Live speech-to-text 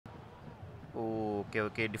Okay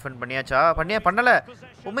okay defend பண்ணியாச்சா பண்ணல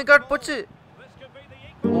oh my God போச்சு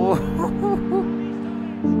ஓ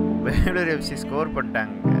பெங்களூர் எஃப்சி ஸ்கோர்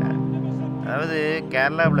பண்ணிட்டாங்க அதாவது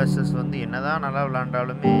கேரளா பிளாஸ்டர்ஸ் வந்து என்னதான் நல்லா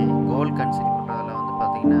விளையாண்டாலுமே கோல் கன்சிடர் பண்ணுறதுல வந்து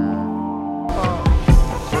பார்த்தீங்கன்னா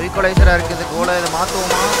ஈக்குவலைசராக இருக்குது கோலை இதை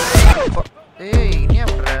மாற்றுவோமா ஏய் இனியா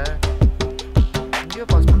பண்ணுற இங்கேயோ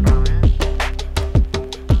பாஸ் பண்ணுறாங்க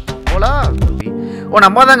கோலா ஓ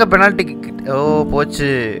நம்ம தாங்க பெனால்ட்டி ஓ போச்சு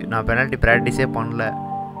நான் பெனால்ட்டி ப்ராக்டிஸே பண்ணல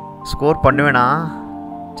ஸ்கோர் பண்ணுவேனா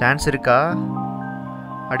சான்ஸ் இருக்கா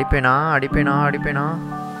அடிப்பேனா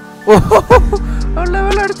ஓ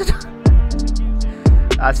லெவல் அடிச்சிட்டேன்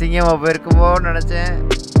அசிங்கமாக போயிருக்குமோன்னு நினச்சேன்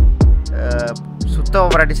சுத்தமாக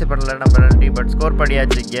ப்ராக்டிஸே பண்ணல நான் பெனால்ட்டி பட் ஸ்கோர்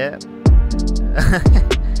பண்ணியாச்சு இங்கே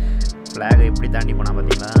ஃப்ளாகை எப்படி தாண்டி போனால்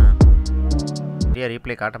பார்த்தீங்களா நிறைய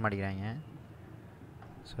ரீப்ளே காட்ட மாட்டேங்கிறாங்க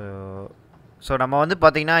ஸோ நம்ம வந்து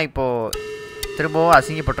பார்த்திங்கன்னா இப்போது திரும்பவும்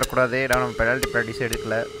அசிங்கப்பட்டுறக்கூடாது ஏன்னா நம்ம பெனால்ட்டி ப்ராக்டிஸே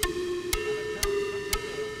எடுக்கல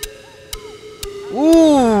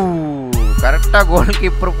கரெக்டாக கோல்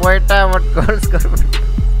கீப்பர் போயிட்டா பட் கோல் ஸ்கோர்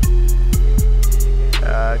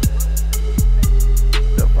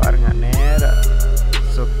பாருங்க நேராக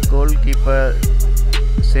ஸோ கோல் கீப்பர்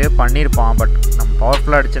சேவ் பண்ணியிருப்பான் பட் நம்ம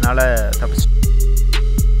பவர்ஃபுல்லாக அடித்தனால தப்பிச்சு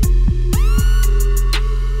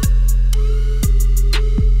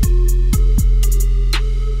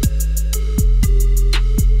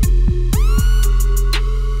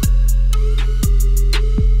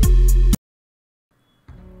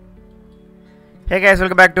Hey guys,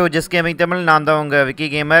 welcome back to justzgamingtamil. நான் தான் உங்கள் விக்கி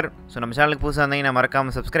கேமர். ஸோ நம்ம சேனலுக்கு புதுசாக இருந்தீங்கன்னா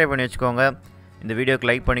மறக்காமல் சப்ஸ்கிரைப் பண்ணி வச்சுக்கோங்க. இந்த வீடியோக்கு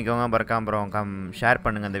லைக் பண்ணிக்கோங்க, மறக்காமல் அப்புறம் ஷேர்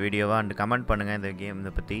பண்ணுங்கள் இந்த வீடியோவை அண்ட் கமெண்ட் பண்ணுங்கள் இந்த கேம்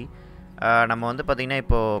இதை பற்றி. நம்ம வந்து பார்த்திங்கன்னா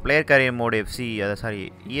இப்போது player carrier mode FC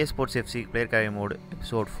EA sports FC player carrier mode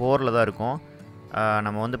episode 4ல் தான் இருக்கும்.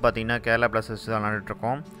 நம்ம வந்து பார்த்திங்கன்னா கேரளா பிளாஸ்டர்ஸ் தான்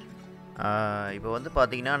விளாண்டுட்ருக்கோம். இப்போ வந்து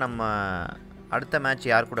பார்த்திங்கன்னா நம்ம அடுத்த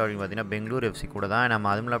மேட்ச் யார் கூட அப்படின்னு பார்த்திங்கன்னா பெங்களூர் எஃப்சி கூட தான்.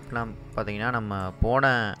 நம்ம அதுமில்லாம் பார்த்திங்கன்னா நம்ம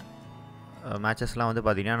போன மேட்சஸ்லாம் வந்து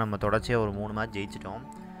பார்த்திங்கன்னா நம்ம தொடர்ச்சியாக ஒரு 3 மேட்ச் ஜெயிச்சிட்டோம்.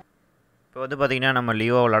 இப்போ வந்து பார்த்திங்கன்னா நம்ம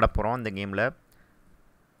லியோ விளாட போகிறோம் இந்த கேமில்.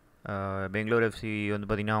 பெங்களூர் எஃப்சி வந்து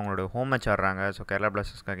பார்த்திங்கன்னா அவங்களோட ஹோம் மேட்ச் ஆடுறாங்க. ஸோ கேரளா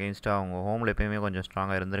பிளாஸ்டர்ஸ்க்கு அகெயின்ஸ்டாக அவங்க ஹோமில் எப்போயுமே கொஞ்சம்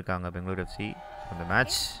ஸ்ட்ராங்காக இருந்திருக்காங்க பெங்களூர் எஃப்சி. அந்த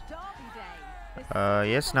மேட்ச்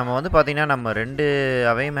எஸ் நம்ம வந்து பார்த்திங்கன்னா நம்ம 2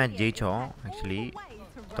 அவே மேட்ச் ஜெயித்தோம். ஆக்சுவலி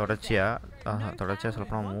தொடர்ச்சியாக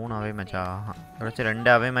சொல்லப்போனால் 3 அவே மேட்சா தொடர்ச்சியாக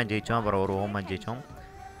 2 அவே மேட்ச் ஜெயித்தோம், அப்புறம் ஒரு ஹோம் மேட்ச் ஜெயித்தோம்.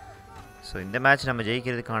 ஸோ இந்த மேட்ச் நம்ம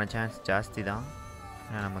ஜெயிக்கிறதுக்கான சான்ஸ் ஜாஸ்தி தான்,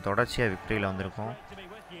 ஏன்னா நம்ம தொடர்ச்சியாக விக்டரியில் வந்திருக்கோம்.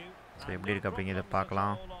 ஸோ எப்படி இருக்குது அப்படிங்கிறத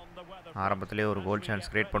பார்க்கலாம். ஆரம்பத்திலே ஒரு கோல் சான்ஸ்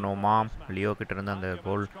க்ரியேட் பண்ணுவோமா, லியோ கிட்டேருந்து அந்த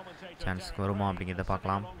கோல் சான்ஸ் வருமா அப்படிங்கிறத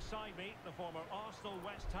பார்க்கலாம்.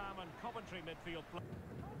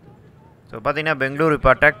 ஸோ பார்த்திங்கன்னா பெங்களூர்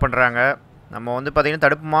இப்போ அட்டாக் பண்ணுறாங்க. நம்ம வந்து பார்த்திங்கன்னா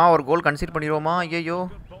தடுப்புமா, ஒரு கோல் கன்சிடர் பண்ணிடுவோமா. ஐயோ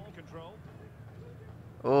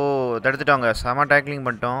ஓ தடுத்துட்டாங்க, செம டேக்லிங்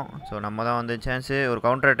பண்ணிட்டோம். ஸோ நம்ம தான் வந்து சான்ஸு ஒரு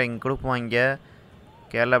கவுண்டர் அட்டாக் கொடுப்போம் இங்கே.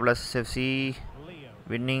 கேரளா பிளாஸ்டர்ஸ் எஃப்சி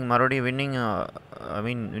மறுபடியும்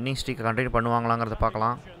வின்னிங் ஸ்ட்ரீக்கை கண்டினியூ பண்ணுவாங்களாங்கிறத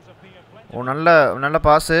பார்க்கலாம். ஓ நல்ல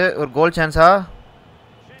பாஸு, ஒரு கோல் சான்ஸா.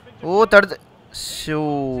 ஓ தடுத்து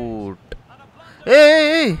ஷூட்.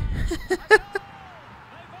 ஏய்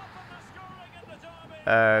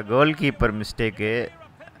கோல் கீப்பர் மிஸ்டேக்கு.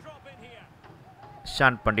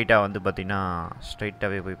 ஷான் பண்டிட்டா வந்து பார்த்திங்கன்னா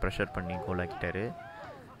ஸ்ட்ரைட்டாகவே போய் ப்ரெஷர் பண்ணி கோல் ஆக்கிட்டார்.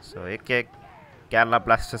 ஸோ கேரளா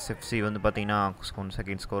பிளாஸ்டர்ஸ் எஃப்சி வந்து பார்த்திங்கன்னா 1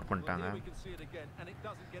 செகண்ட் ஸ்கோர் பண்ணிட்டாங்க.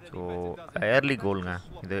 ஸோ ஏர்லி கோலுங்க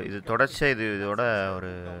இது தொடர்ச்சியாக இதோட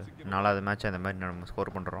ஒரு 4வது மேட்ச் அந்த மாதிரி நம்ம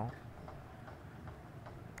ஸ்கோர் பண்ணுறோம்.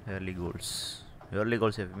 ஏர்லி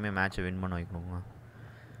கோல்ஸ் எப்பவுமே மேட்ச்சை வின் பண்ண வைக்கணுங்க.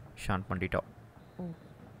 ஷான் பண்டிட்டா.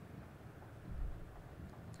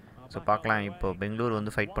 ஸோ பார்க்கலாம் இப்போ பெங்களூர்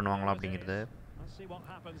வந்து ஃபைட் பண்ணுவாங்களா அப்படிங்கிறது.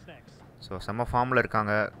 ஸோ செம்ம ஃபார்மில்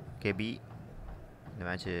இருக்காங்க கேபி. இந்த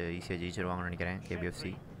மேட்ச்சு ஈஸியாக ஜெயிச்சிருவாங்கன்னு நினைக்கிறேன்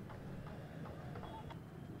கேபிஎஃப்சி.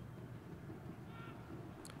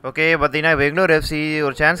 ஓகே பார்த்தீங்கன்னா பெங்களூர் எஃப்சி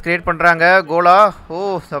ஒரு சான்ஸ் க்ரியேட் பண்ணுறாங்க. கோலா ஓ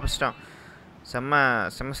தப்பிச்சிட்டான்.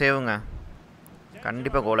 செம்ம சேவுங்க,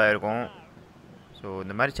 கண்டிப்பாக கோலாக இருக்கும். ஸோ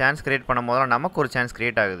இந்த மாதிரி சான்ஸ் க்ரியேட் பண்ணும் போதெல்லாம் நமக்கு ஒரு சான்ஸ்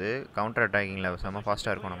க்ரியேட் ஆகுது. கவுண்டர் அட்டாக்கிங்கில் செம்ம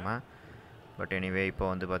ஃபாஸ்ட்டாக இருக்கும் நம்ம. பட் எனிவே இப்போ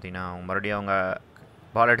வந்து பார்த்திங்கன்னா அவங்க மறுபடியும் அவங்க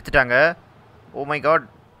பால் எடுத்துட்டாங்க. Oh my God.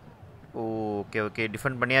 Okay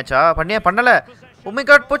defend பண்ணியாச்சா பண்ணல ஓ மை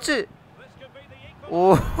காட் போச்சு. ஓ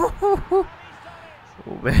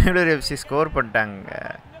பெங்களூர் எஃப்சி ஸ்கோர் பண்ணிட்டாங்க.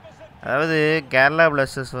 அதாவது கேரளா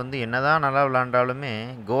பிளாஸ்டர்ஸ் வந்து என்னதான் நல்லா விளாண்டாலுமே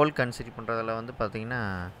கோல் கன்சிடர் பண்ணுறதில் வந்து பார்த்திங்கன்னா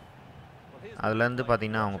அதுலேருந்து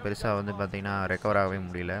பார்த்திங்கன்னா அவங்க பெருசாக வந்து பார்த்திங்கன்னா ரெக்கவர் ஆகவே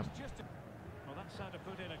முடியல.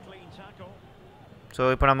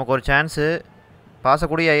 ஸோ இப்போ நமக்கு ஒரு சான்ஸு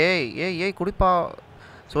பாசக்கூடிய ஏய் குடிப்பா.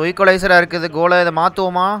 ஸோ ஈக்குவலைசராக இருக்குது கோலை இதை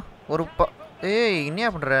மாற்றுவோமா. ஒரு ஏய் என்ன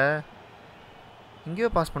பண்ணுற இங்கேயோ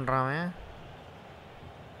பாஸ் பண்ணுறான் அவன்.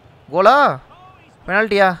 கோலா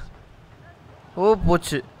பெனால்ட்டியா? ஓ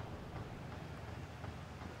போச்சு.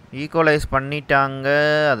 ஈக்குவலைஸ் பண்ணிட்டாங்க.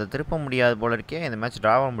 அதை திருப்ப முடியாது போல இருக்கே. இந்த மேட்ச்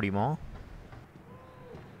ட்ரா ஆக முடியுமோ?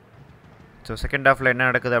 ஸோ செகண்ட் ஹாஃபில் என்ன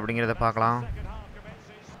நடக்குது அப்படிங்கிறத பார்க்கலாம்.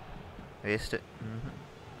 வேஸ்ட்டு.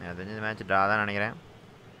 அது தெரிஞ்ச இந்த மேட்ச் ட்ரா தான் நினைக்கிறேன்.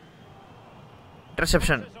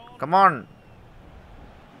 இன்டர்செப்ஷன். கமான்,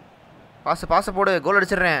 பாச போடு. கோல்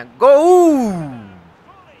அடிச்சிடுறேன். கோ.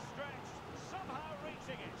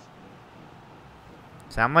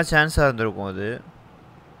 செம்ம சான்ஸாக இருந்திருக்கும் அது.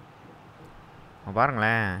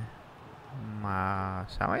 பாருங்களேன்,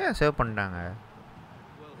 செமையாக சேவ் பண்ணிட்டாங்க.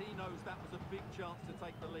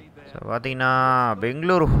 ஸோ பார்த்தீங்கன்னா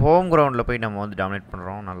பெங்களூர் ஹோம் கிரவுண்டில் போய் நம்ம வந்து டாமினேட்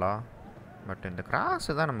பண்ணுறோம் நல்லா. பட் இந்த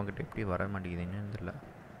கிராஸு தான் நம்மக்கிட்ட எப்படி வர மாட்டேங்குது என்னன்னு தெரியல.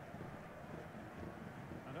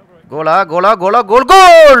 கோலா கோலா கோலா கோல்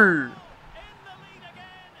கோல்.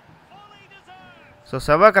 ஸோ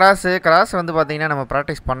செவ கிராஸ் வந்து பார்த்தீங்கன்னா நம்ம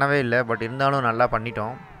ப்ராக்டிஸ் பண்ணவே இல்லை. பட் இருந்தாலும் நல்லா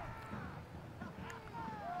பண்ணிட்டோம்.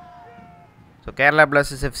 So Kerala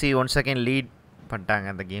blasters FC 1 second lead பண்ணிட்டாங்க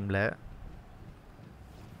அந்த கேமில்.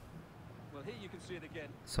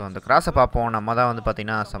 ஸோ அந்த கிராஸை பார்ப்போம். நம்ம தான் வந்து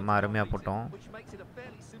பார்த்திங்கன்னா செம்ம அருமையாக போட்டோம்.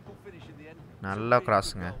 நல்லா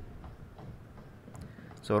கிராஸுங்க.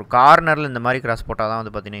 ஸோ ஒரு கார்னரில் இந்த மாதிரி கிராஸ் போட்டால் தான்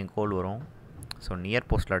வந்து பார்த்திங்கன்னா கோல் வரும். ஸோ நியர்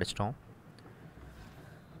போஸ்ட்டில் அடிச்சிட்டோம்.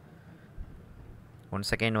 1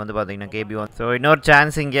 செகண்ட் வந்து பார்த்திங்கன்னா KB1. ஸோ இன்னொரு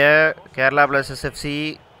சான்ஸ் இங்கே கேரளா பிளாஸ்டர்ஸ் எஃப்சி.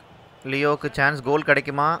 லியோவுக்கு சான்ஸ், கோல்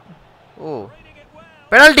கிடைக்குமா? ஓ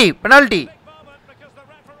பெனால்ட்டி.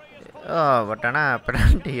 பட் ஆனால்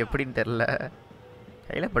பெனால்ட்டி எப்படின்னு தெரில.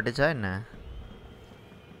 கையில் பட்டுச்சா என்ன?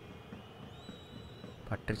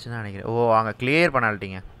 பட்டுருச்சுன்னு நினைக்கிறேன். ஓ அங்கே கிளியர்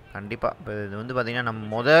பெனால்ட்டிங்க கண்டிப்பாக. இப்போ இது வந்து பார்த்திங்கன்னா நம்ம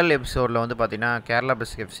முதல் எபிசோடில் வந்து பார்த்திங்கன்னா கேரளா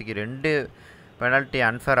பிளாஸ்டர்ஸ் எஃப்சிக்கு 2 பெனால்ட்டி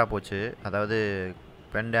அன்ஃபேராக போச்சு. அதாவது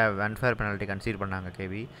அன்ஃபேர் பெனால்ட்டி கன்சீட் பண்ணாங்க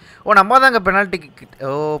கேபி. ஓ நம்ம தாங்க பெனால்ட்டி.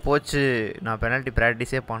 ஓ போச்சு. நான் பெனால்ட்டி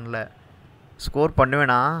ப்ராக்டிஸே பண்ணல. ஸ்கோர்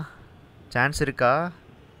பண்ணுவேனா? சான்ஸ் இருக்கா?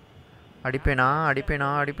 அடிப்பேனா?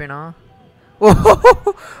 ஓ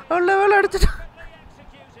நல்ல வேலை அடிச்சிட்டான்.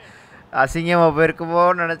 அசிங்கமாக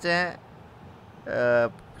போயிருக்குமோன்னு நினச்சேன்.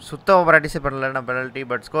 சுத்தமாக ப்ராக்டிஸே பண்ணல நான் பெனால்ட்டி.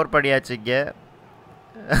 பட் ஸ்கோர் பண்ணியாச்சு இங்கே.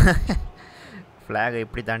 ஃப்ளாகை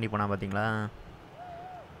எப்படி தாண்டி போனால் பார்த்தீங்களா?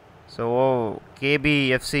 ஸோ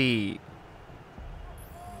கேபிஎஃப்சி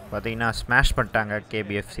பார்த்தீங்கன்னா ஸ்மாஷ் பண்ணிட்டாங்க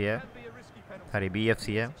கேபிஎஃப்சியை. சாரி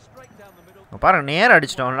பிஎஃப்சியை. பாருங்கள் நேராக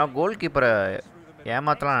அடிச்சிட்டோம்னா கோல் கீப்பரை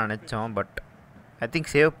ஏமாற்றலாம் நினச்சோம். பட் ஐ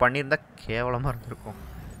திங்க் சேவ் பண்ணியிருந்தா கேவலமாக இருந்திருக்கும்.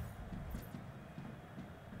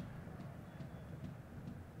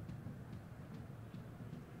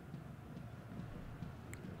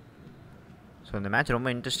 ஸோ இந்த மேட்ச் ரொம்ப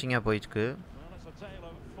இன்ட்ரெஸ்டிங்காக போயிருக்கு.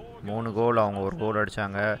 3 கோல், அவங்க 1 கோல்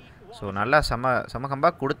அடித்தாங்க. ஸோ நல்லா செம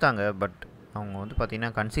கம்பேக் கொடுத்தாங்க. பட் அவங்க வந்து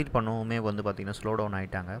பார்த்திங்கன்னா கன்சீட் பண்ணவுமே வந்து பார்த்திங்கன்னா ஸ்லோ டவுன்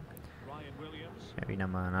ஆகிட்டாங்க. மேபி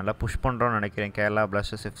நம்ம நல்லா புஷ் பண்ணுறோன்னு நினைக்கிறேன். கேரளா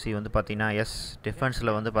பிளாஸ்டர்ஸ் எஃப்சி வந்து பார்த்திங்கன்னா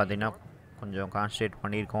டிஃபென்ஸில் வந்து பார்த்திங்கன்னா கொஞ்சம் கான்சன்ட்ரேட்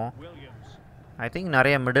பண்ணியிருக்கோம். ஐ திங்க்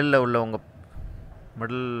நிறைய மிடில் உள்ளவங்க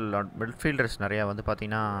மிட்ஃபீல்டர்ஸ் நிறையா வந்து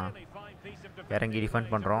பார்த்திங்கன்னா இறங்கி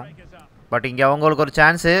டிஃபெண்ட் பண்ணுறோம். பட் இங்கே அவங்களுக்கு ஒரு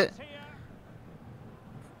சான்ஸு.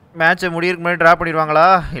 மேட்ச்சை முடியிறதுக்கு முன்னாடி ட்ரா பண்ணிடுவாங்களா?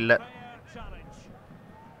 இல்லை.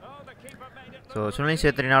 ஸோ சுனில்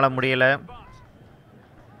சேத்ரினால் முடியலை.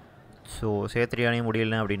 ஸோ சேத்ரியாலையும்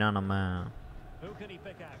முடியலை அப்படின்னா நம்ம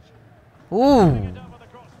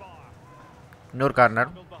இன்னொரு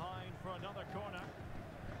கார்னர்.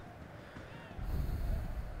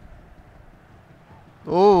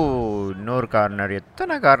 இன்னொரு கார்னர்.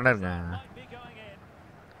 எத்தனை கார்னருங்க?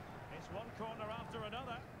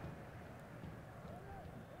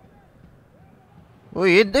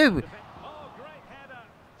 எது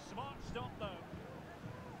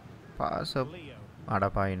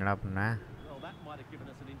அடப்பா என்னடா பண்ண?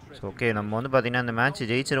 ஸோ ஓகே நம்ம வந்து பார்த்திங்கன்னா இந்த மேட்ச்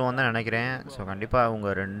ஜெயிச்சிருவோம் தான் நினைக்கிறேன். ஸோ கண்டிப்பாக அவங்க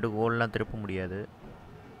 2 கோல்லாம் திருப்ப முடியாது.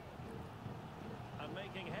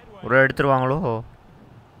 ஒரு எடுத்துருவாங்களோ?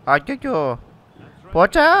 அச்சோ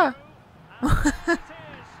போச்சா?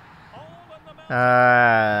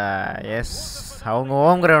 எஸ் அவங்க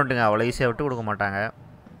ஹோம் கிரவுண்டுங்க, அவ்வளோ ஈஸியாக விட்டு கொடுக்க மாட்டாங்க.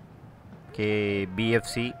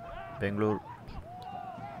 KBFC Bangalore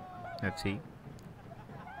FC.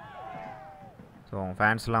 ஸோ அவங்க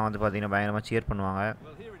ஃபேன்ஸ்லாம் வந்து பார்த்திங்கன்னா பயங்கரமாக சியர் பண்ணுவாங்க.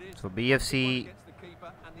 ஸோ பிஎஃப்சி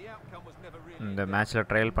இந்த மேட்ச்சில்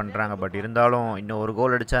ட்ரையல் பண்ணுறாங்க. பட் இருந்தாலும் இன்னும் 1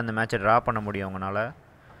 கோல் அடித்தா அந்த மேட்ச்சை ட்ரா பண்ண முடியும் அவங்களால.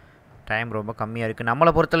 டைம் ரொம்ப கம்மியாக இருக்குது.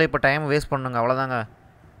 நம்மளை பொறுத்தவரை இப்போ டைம் வேஸ்ட் பண்ணுங்க அவ்வளோதாங்க.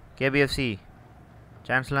 கேபிஎஃப்சி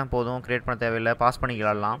சான்ஸ்லாம் போதும், க்ரியேட் பண்ண தேவையில்லை, பாஸ்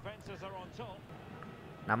பண்ணிக்கலாம்.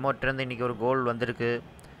 நம்மகிட்டேருந்து இன்றைக்கி ஒரு கோல் வந்திருக்கு.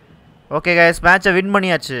 ஓகே கைஸ், மேட்சை வின்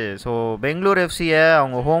பண்ணியாச்சு. ஸோ பெங்களூர் எஃப்சியை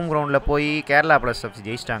அவங்க ஹோம் கிரவுண்டில் போய் கேரளா பிளாஸ்டர்ஸ் எஃப்சி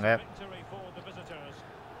ஜெயிச்சிட்டாங்க.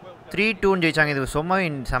 3-2 ஜெயிச்சாங்க. இது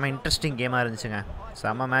செம இன்ட்ரெஸ்டிங் கேமாக இருந்துச்சுங்க.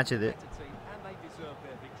 செம மேட்ச் இது.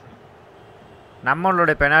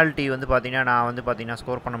 நம்மளோட பெனால்ட்டி வந்து பார்த்தீங்கன்னா நான் வந்து பார்த்தீங்கன்னா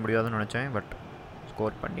ஸ்கோர் பண்ண முடியாதுன்னு நினச்சேன். பட்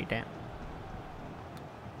ஸ்கோர் பண்ணிட்டேன்.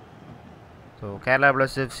 So Kerala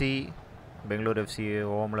plus FC Bangalore FC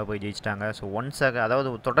ஹோமில் போய் ஜெயிச்சிட்டாங்க. ஸோ அதாவது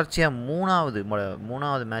தொடர்ச்சியாக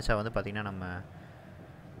மூணாவது மேட்சை வந்து பார்த்திங்கன்னா நம்ம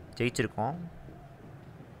ஜெயிச்சிருக்கோம்.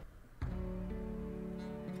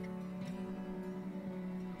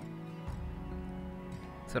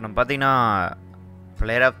 ஸோ நம்ம பார்த்திங்கன்னா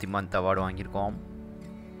player of the month award வாங்கியிருக்கோம்.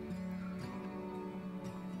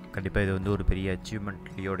 கண்டிப்பாக இது வந்து ஒரு பெரிய அச்சீவ்மெண்ட்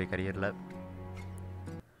லியோடைய கரியரில்.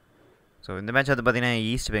 ஸோ இந்த மேட்ச் வந்து பார்த்திங்கன்னா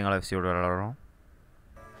ஈஸ்ட் பெங்கால் எஃப்சியோட விளாடுறோம்.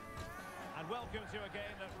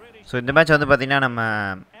 ஸோ இந்த மேட்ச் வந்து பார்த்திங்கன்னா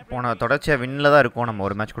நம்ம தொடர்ச்சியாக வின்னில் தான் இருக்கும். நம்ம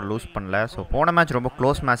ஒரு மேட்ச் கூட லூஸ் பண்ணல. ஸோ போன மேட்ச் ரொம்ப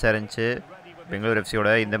க்ளோஸ் மேட்சாக இருந்துச்சு பெங்களூர்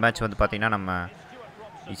எஃப்சியோட. இந்த மேட்ச் வந்து பார்த்திங்கன்னா நம்ம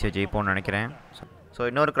ஈஸியாக ஜெயிப்போம்னு நினைக்கிறேன். ஸோ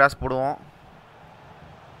இன்னொரு கிராஸ் போடுவோம்.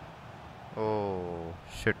 Oh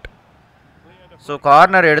shit. ஸோ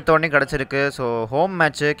கார்னர் எடுத்தோடனே கிடச்சிருக்கு. So home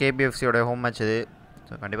match கேபிஎஃப்சியோட home match இது.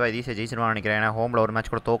 ஸோ கண்டிப்பாக இது ஈஸியாக ஜெயிச்சிருவான்னு நினைக்கிறேன். ஏன்னா ஹோமில் ஒரு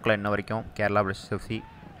மேட்ச் கூட தோக்கல இன்ன வரைக்கும் Kerala plus FC.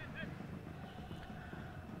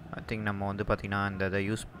 I think நம்ம வந்து பார்த்திங்கன்னா இந்த இதை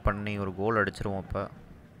யூஸ் பண்ணி ஒரு கோல் அடிச்சிருவோம். இப்போ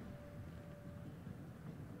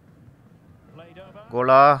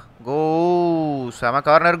கோலா கோ செம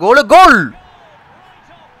கார்னர் கோல்.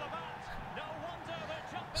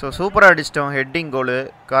 ஸோ சூப்பராக அடிச்சிட்டோம். ஹெட்டிங் கோலு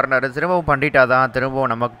கார்னர் திரும்பவும் பண்ணிட்டா தான்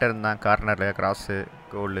திரும்பவும் நம்மக்கிட்ட இருந்தான் கார்னரில் கிராஸு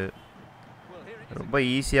கோலு. ரொம்ப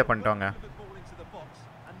ஈஸியாக பண்ணிட்டோங்க.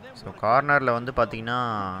 ஸோ கார்னரில் வந்து பார்த்திங்கன்னா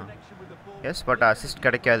எஸ் பட் அசிஸ்ட்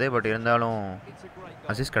கிடைக்காது. பட் இருந்தாலும்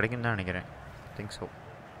அசிஸ்ட் கிடைக்குன்னு தான் நினைக்கிறேன். Think so.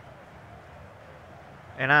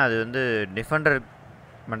 ஏன்னா அது வந்து டிஃபெண்டர்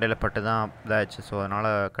மண்டையில் பட்டு தான் இதாகிடுச்சு. ஸோ அதனால்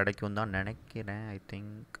கிடைக்கும் தான் நினைக்கிறேன். I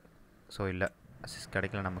think so. இல்லை அசிஸ்ட்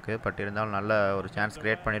கிடைக்கல நமக்கு. பட் இருந்தாலும் நல்ல ஒரு சான்ஸ்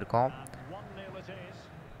க்ரியேட் பண்ணியிருக்கோம்.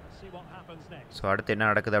 ஸோ அடுத்து என்ன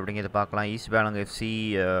நடக்குது அப்படிங்கிறது பார்க்கலாம். ஈஸ்ட் பெங்கால் எஃப்சி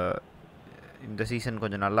இந்த சீசன்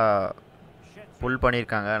கொஞ்சம் நல்லா புல்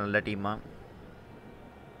பண்ணியிருக்காங்க. நல்ல டீமாக.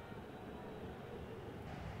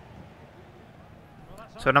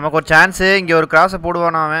 ஸோ நமக்கு ஒரு சான்ஸு. இங்கே ஒரு கிராஸை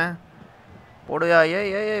போடுவானா அவன். போடுயா.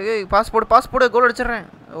 ஏய் பாஸ் போடு கோல் அடிச்சிட்றேன்.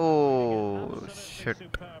 Oh shit.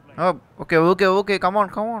 Okay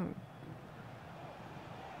come on.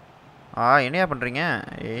 என்னையா பண்ணுறீங்க?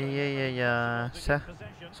 ஏய்யா சார்.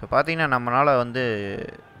 ஸோ பார்த்தீங்கன்னா நம்மளால் வந்து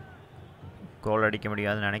கோல் அடிக்க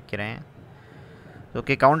முடியாதுன்னு நினைக்கிறேன்.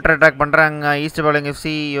 ஓகே கவுண்டர் அட்டாக் பண்ணுறாங்க east Bengal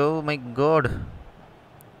FC. Oh my God.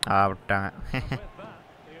 விட்டாங்க.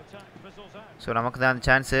 ஸோ நமக்கு தான் அந்த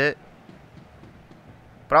chance.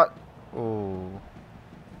 O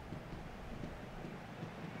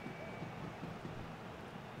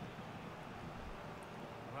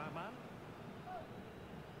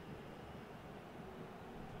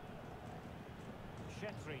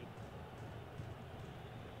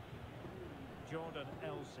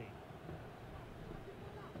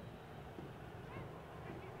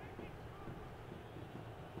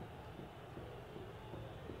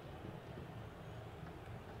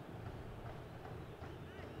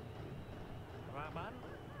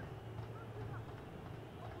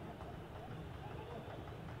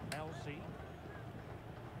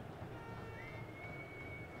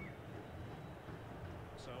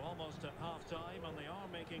So almost at half time and they are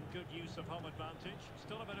making good use of home advantage.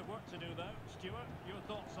 Still a bit of work to do though. Stuart, your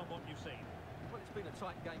thoughts on what you've seen? Well, it's been a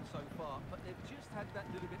tight game so far, but they've just had that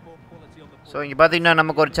little bit more quality on the ball. So இங்கே பார்த்தீங்கன்னா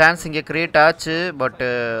நமக்கு ஒரு chance இங்கே create ஆச்சு. But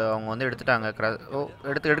அவங்க வந்து எடுத்துட்டாங்க.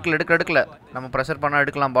 எடுக்கல. நம்ம ப்ரெஷர் பண்ணால்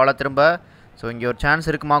எடுக்கலாம் பாலை திரும்ப. ஸோ இங்கே ஒரு சான்ஸ்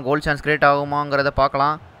இருக்குமா? கோல் சான்ஸ் க்ரியேட் ஆகுமாங்கிறத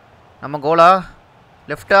பார்க்கலாம். நம்ம கோலா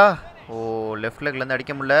லெஃப்டா? ஓ லெஃப்ட் லெக்லேருந்து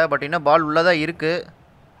அடிக்க முடியல. பட் இன்னும் பால் உள்ளதாக இருக்குது.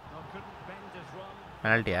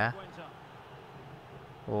 பெனால்ட்டியா?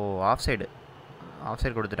 ஓ ஆஃப் சைடு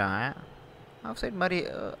கொடுத்துட்டாங்க. ஆஃப் சைடு மாதிரி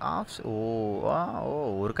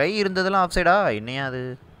ஒரு கை இருந்ததெல்லாம் ஆஃப் சைடா? என்னையா அது?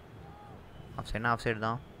 ஆஃப் சைடு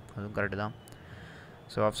தான். அதுவும் கரெக்டு தான்.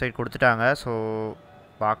 ஸோ ஆஃப் சைடு கொடுத்துட்டாங்க. ஸோ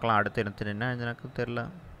பார்க்கலாம் அடுத்து என்ன எனக்கு தெரில.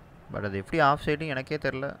 பட் அது எப்படி ஆஃப் சைடு எனக்கே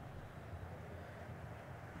தெரில.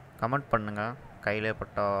 கமெண்ட் பண்ணுங்கள். கையிலே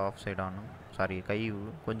பட்டா ஆஃப் சைடானு. சாரி கை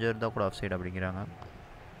கொஞ்சம் இருந்தால் கூட ஆஃப் சைடு அப்படிங்கிறாங்க.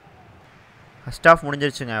 First of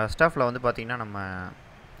முடிஞ்சிருச்சுங்க. ஃபஸ்ட் ஆஃபில் வந்து பார்த்திங்கன்னா நம்ம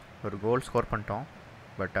ஒரு கோல் ஸ்கோர் பண்ணிட்டோம்.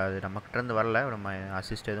 பட் அது நம்மக்கிட்டேருந்து வரல. நம்ம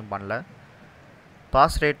அசிஸ்ட் எதுவும் பண்ணல.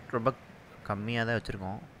 பாஸ் ரேட் ரொம்ப கம்மியாக தான்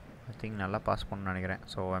வச்சுருக்கோம். ஐ திங்க் நல்லா பாஸ் பண்ணணும்னு நினைக்கிறேன்.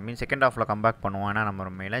 ஸோ ஐ மீன் செகண்ட் ஹாஃபில் கம்பேக் பண்ணுவோம். ஏன்னா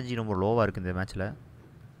நம்ம எனர்ஜி ரொம்ப லோவாக இருக்குது இந்த மேட்ச்சில்.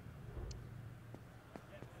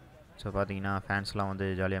 ஸோ பார்த்தீங்கன்னா ஃபேன்ஸ்லாம் வந்து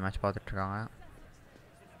ஜாலியாக மேட்ச் பார்த்துட்ருக்காங்க.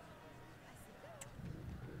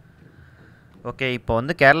 ஓகே இப்போ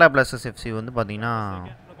வந்து கேரளா பிளாஸ்டர்ஸ் எஃப்சி வந்து பார்த்திங்கன்னா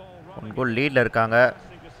 1 கோல் லீடில் இருக்காங்க.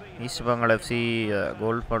 ஈஸ்ட் பெங்கால் எஃப்சி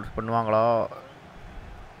கோல் பண்ணுவாங்களா,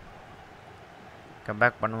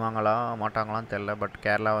 கம்பேக் பண்ணுவாங்களா மாட்டாங்களான்னு தெரில. பட்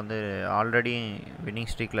கேரளா வந்து ஆல்ரெடி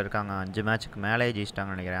வின்னிங் ஸ்ட்ரீக்கில் இருக்காங்க. 5 மேட்ச்சுக்கு மேலே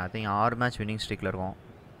ஜெயிச்சிட்டாங்கன்னு நினைக்கிறேன். ஐ திங்க் 6 மேட்ச் வின்னிங் ஸ்ட்ரீக்கில் இருக்கும்.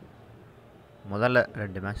 முதல்ல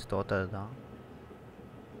 2 மேட்ச் தோத்தது தான்.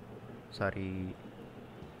 சாரி,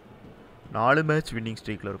 4 மேட்ச் வின்னிங்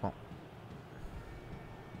ஸ்ட்ரீக்கில் இருக்கும்.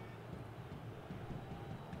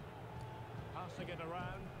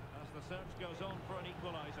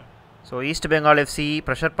 So east Bengal FC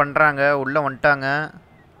pressure பண்ணுறாங்க, உள்ளே வந்துட்டாங்க.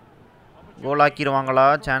 கோல் ஆக்கிடுவாங்களா,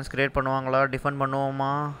 சான்ஸ் க்ரியேட் பண்ணுவாங்களா, டிஃபெண்ட் பண்ணுவோமா,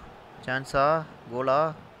 சான்ஸா, கோலா?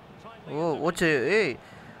 ஓச்சு. ஏய்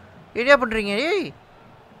என்ன பண்ணுறீங்க? ஏய்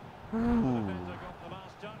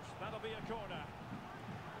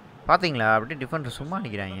பார்த்தீங்களா, அப்படியே டிஃபெண்டர் சும்மா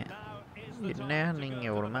நிற்கிறாங்க. என்ன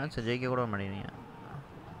நீங்கள் ஒரு மேட்ச்சை ஜெயிக்க கூட மாட்டேங்கிறீங்க.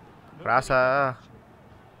 கிராஸா?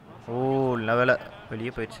 லெவல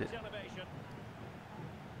வெளியே போயிடுச்சு.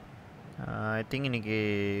 ஐ திங்க் இன்னைக்கு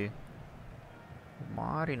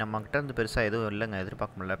மாறி நம்மக்கிட்ட இருந்து பெருசாக எதுவும் இல்லைங்க,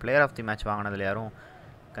 எதிர்பார்க்க முடியல. பிளேயர் ஆஃப் தி மேட்ச் வாங்கினதில் யாரும்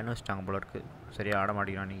கண்ணு வச்சிட்டாங்க போல இருக்குது. சரியாக ஆட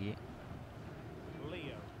மாட்டேங்கிறோம் இன்றைக்கி.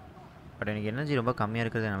 பட் எனக்கு எனர்ஜி ரொம்ப கம்மியாக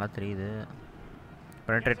இருக்கிறது நல்லா தெரியுது.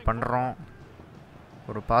 பெனட்ரேட் பண்ணுறோம்,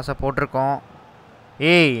 ஒரு பாஸை போட்டிருக்கோம்.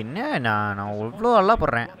 ஏய் என்ன நான் இவ்வளோ நல்லா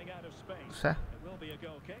போடுறேன் சார்.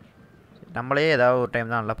 நம்மளே ஏதாவது ஒரு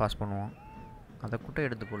டைம் தான் நல்லா பாஸ் பண்ணுவோம், அதை கூட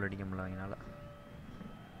எடுத்து கோல் அடிக்க முடியல அதனால்.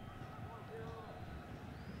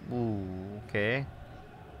 ஓகே,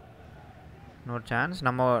 இன்னொரு சான்ஸ்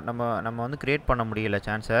நம்ம நம்ம நம்ம வந்து க்ரியேட் பண்ண முடியல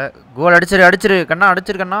சான்ஸை. கோல் அடிச்சிரு கண்ணா,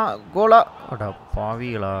 அடிச்சிருக்கண்ணா. கோலா? அடா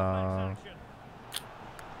பாவிகளா,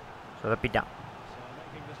 சொதப்பிட்டான்.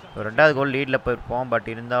 ரெண்டாவது கோல் லீடில் போயிருப்போம். பட்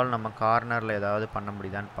இருந்தாலும் நம்ம கார்னரில் ஏதாவது பண்ண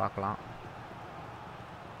முடியுதான்னு பார்க்கலாம்.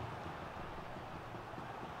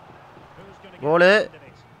 கோலு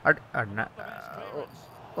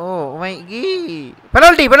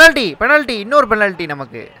பெனால்ட்டி, இன்னொரு பெனால்ட்டி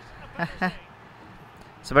நமக்கு.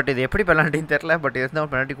 பட் இது எப்படி பெனால்ட்டின்னு தெரில. பட்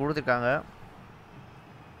இருந்தாலும் பெனால்ட்டி கொடுத்துருக்காங்க.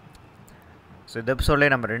 ஸோ இந்த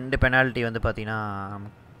எபிசோட்லேயே நம்ம 2 பெனால்ட்டி வந்து பார்த்தீங்கன்னா,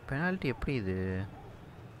 பெனால்ட்டி எப்படி இது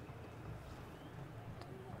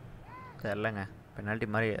தெரிலங்க. பெனால்ட்டி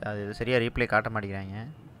மாதிரி அது சரியாக ரீப்ளே காட்ட மாட்டேங்கிறாங்க.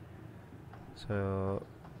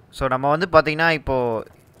 ஸோ நம்ம வந்து பார்த்திங்கன்னா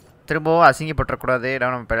இப்போது திரும்பவும் அசிங்கப்பட்டுறக்கூடாது.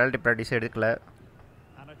 ஏன்னா நம்ம பெனால்ட்டி ப்ராக்டிஸே எடுக்கல.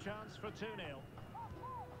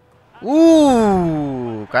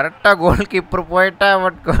 கரெக்டாக கோல் கீப்பர் போயிட்டா,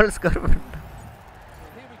 பட் கோல் ஸ்கோர் பண்ணிட்டோம்.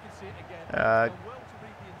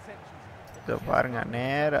 பாருங்கள்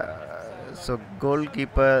நேராக. ஸோ கோல்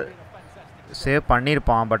கீப்பர் சேவ்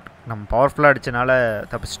பண்ணியிருப்பான். பட் நம்ம பவர்ஃபுல்லாக அடித்தனால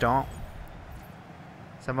தப்பிச்சிட்டோம்.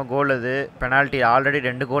 செம்ம கோல் அது. பெனால்ட்டி ஆல்ரெடி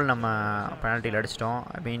 2 கோல் நம்ம பெனால்ட்டியில் அடிச்சிட்டோம்.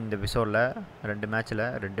 ஐ மீன் இந்த எபிசோடில் 2 மேட்ச்சில்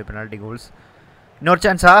 2 பெனால்ட்டி கோல்ஸ். இன்னொரு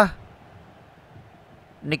சான்ஸா?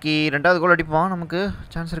 இன்றைக்கி 2வது கோல் அடிப்போம். நமக்கு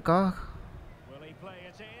சான்ஸ் இருக்கா?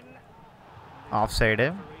 Off side.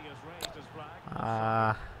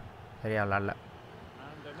 சரியா விளாட்ல.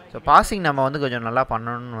 ஸோ பாசிங் நம்ம வந்து கொஞ்சம் நல்லா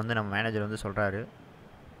பண்ணணும்னு வந்து நம்ம மேனேஜர் வந்து சொல்கிறாரு.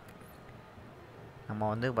 நம்ம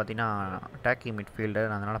வந்து பார்த்திங்கன்னா அட்டாக்கிங்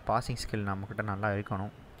மிட்ஃபீல்டர், அதனால் பாசிங் ஸ்கில் நம்மக்கிட்ட நல்லா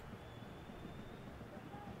இருக்கணும்.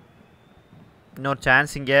 இன்னொரு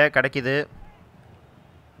சான்ஸ் இங்கே கிடைக்கிது.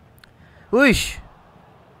 உஷ்.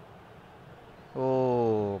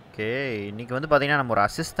 ஓகே, இன்றைக்கி வந்து பார்த்திங்கன்னா நம்ம ஒரு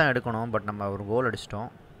அசிஸ்ட் தான் எடுக்கணும். பட் நம்ம ஒரு கோல்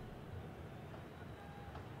அடிச்சிட்டோம்.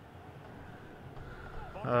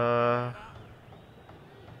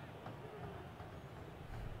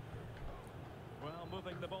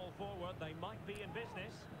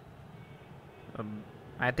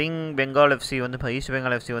 ஐ திங்க் பெங்கால் எஃப்சி வந்து ஈஸ்ட்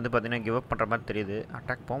பெங்கால் எஃப்சி வந்து பார்த்திங்கன்னா கிவ் அப் பண்ணுற மாதிரி தெரியுது.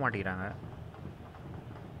 அட்டாக் போக மாட்டேங்கிறாங்க,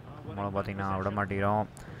 நம்மளும் பார்த்திங்கன்னா விட மாட்டேங்கிறோம்.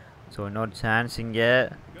 ஸோ இன்னொரு சான்ஸ் இங்கே.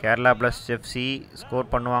 கேரளா ப்ளஸ் எஃப்சி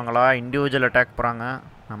ஸ்கோர் பண்ணுவாங்களா? இண்டிவிஜுவல் அட்டாக் போகிறாங்க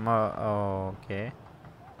நம்ம. Okay,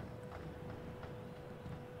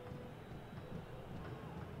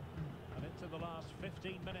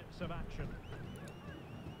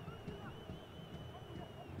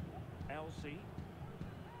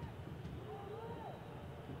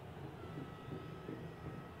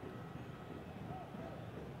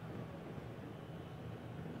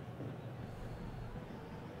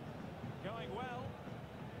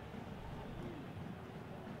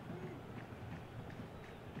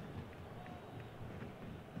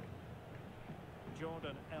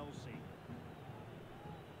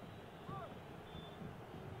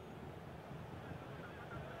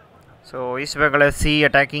 so east Bengal FC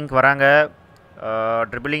அட்டாக்கிங்க்கு வராங்க.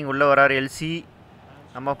 ட்ரிபிளிங் உள்ளே வராரு எல்சி.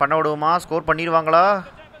 நம்ம பண்ண விடுவோமா? ஸ்கோர் பண்ணிடுவாங்களா?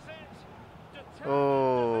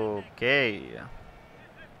 ஓகே,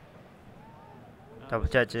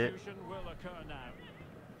 தப்பிச்சாச்சு.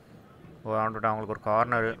 அவங்களுக்கு ஒரு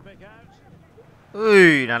கார்னரு.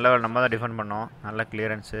 ஏய் நல்ல நம்ம தான் டிஃபெண்ட் பண்ணோம். நல்ல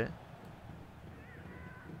கிளியரன்ஸு.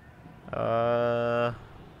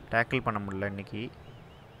 டேக்கிள் பண்ண முடியல இன்னைக்கு.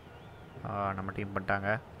 நம்ம டீம் பண்ணிட்டாங்க.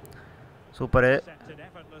 சூப்பரு.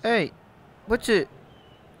 ஏய் போச்சு.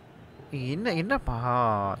 என்னப்பா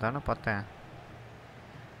தானே பார்த்தேன்.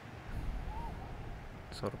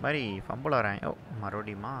 ஸோ ஒரு மாதிரி ஃபம்பிள் வரேன். ஓ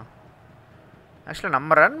மறுபடியுமா? ஆக்சுவலாக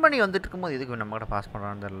நம்ம ரன் பண்ணி வந்துட்டு இருக்கும்போது எதுக்கு நம்ம கூட பாஸ்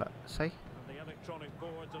பண்ணுறான்னு தெரில. சை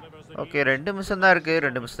ஓகே 2 நிமிஷம் தான் இருக்குது.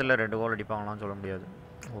 2 நிமிஷத்தில் 2 கோல் அடிப்பாங்களான்னு சொல்ல முடியாது.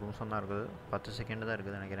 1 நிமிஷம் தான் இருக்குது. 10 செகண்ட் தான்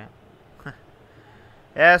இருக்குது நினைக்கிறேன்.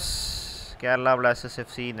 எஸ் கேரளா பிளாஸ்டர்ஸ்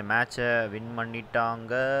எஃப்சி இந்த மேட்சை வின்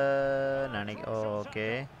பண்ணிட்டாங்க okay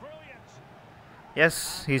yes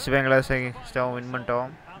east Bengal stove win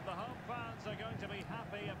பண்ணிட்டோம்.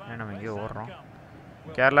 நம்ம எங்கேயோ ஓடுறோம்.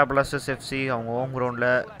 கேரளா பிளாஸ்டர்ஸ் எஃப்சி அவங்க ஹோம்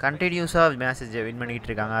கிரவுண்டில் கண்டினியூஸாக மேட்சை வின் பண்ணிக்கிட்டு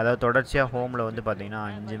இருக்காங்க. அதாவது தொடர்ச்சியாக ஹோமில் வந்து பார்த்திங்கன்னா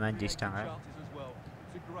 5 மேட்ச் ஜெயிச்சிட்டாங்க.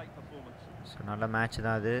 ஸோ நல்ல மேட்ச்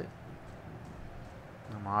தான் அது.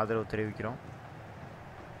 நம்ம ஆதரவு தெரிவிக்கிறோம்.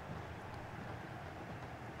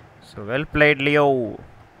 So well plate Leo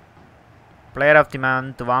player of the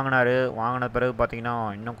month வாங்கின பிறகு பார்த்தீங்கன்னா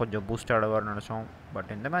இன்னும் கொஞ்சம் பூஸ்ட் ஆடுவார்னு நினச்சோம்.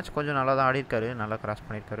 பட் இந்த மேட்ச் கொஞ்சம் நல்லா தான் ஆடிருக்காரு. நல்லா கிராஸ்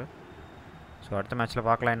பண்ணியிருக்காரு. ஸோ அடுத்த மேட்ச்சில்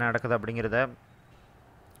பார்க்கலாம் என்ன நடக்குது அப்படிங்கிறத.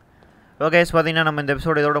 ஓகே பார்த்தீங்கன்னா நம்ம இந்த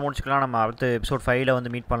எபிசோடு இதோட முடிச்சுக்கலாம். நம்ம அடுத்த எபிசோட் 5ல் வந்து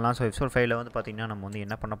மீட் பண்ணலாம். ஸோ எபிசோட் 5ல் வந்து பார்த்திங்கன்னா நம்ம வந்து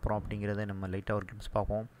என்ன பண்ண போகிறோம் அப்படிங்கிறத நம்ம லைட்டாக ஒரு கிளிப்ஸ்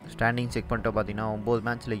பார்ப்போம். ஸ்டாண்டிங் செக் பண்ணிட்டு பார்த்தீங்கன்னா 9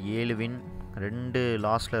 மேட்ச்சில் 7 வின் 2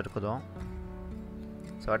 லாஸில் இருக்குதும்.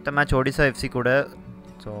 ஸோ அடுத்த மேட்ச் ஒடிசா எஃப்சி கூட.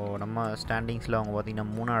 ஸோ நம்ம ஸ்டாண்டிங்ஸில் அவங்க பார்த்திங்கன்னா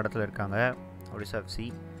 3ஆம் இடத்துல இருக்காங்க ஒடிசா எஃப்சி.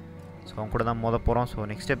 ஸோ அவங்க கூட தான் மோத போகிறோம். ஸோ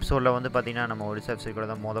நெக்ஸ்ட் எபிசோடில் வந்து பார்த்திங்கன்னா நம்ம ஒடிசா எஃப்சி கூட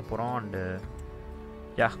தான் மோத போகிறோம். அண்டு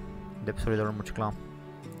யா இந்த எபிசோட் இதோட முடிச்சுக்கலாம்.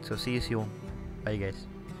 So see you soon. Bye guys.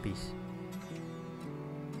 Peace.